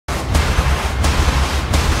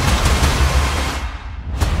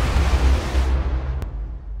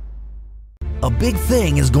big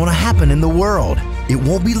thing is going to happen in the world. It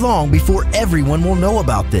won't be long before everyone will know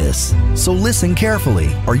about this. So listen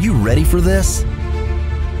carefully. Are you ready for this?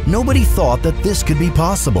 Nobody thought that this could be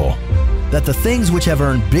possible. That the things which have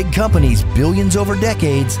earned big companies billions over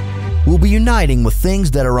decades will be uniting with things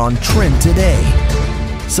that are on trend today,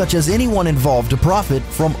 such as anyone involved to profit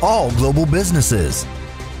from all global businesses.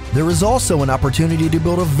 There is also an opportunity to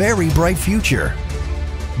build a very bright future.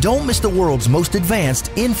 Don't miss the world's most advanced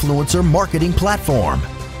influencer marketing platform.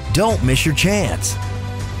 Don't miss your chance.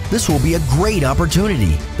 This will be a great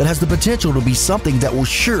opportunity that has the potential to be something that will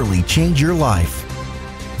surely change your life.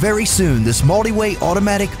 Very soon, this multi-way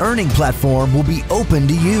automatic earning platform will be open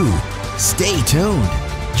to you. Stay tuned.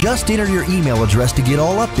 Just enter your email address to get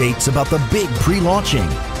all updates about the big pre-launching.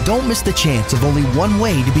 Don't miss the chance of only one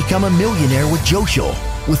way to become a millionaire with Joshua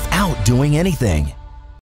without doing anything.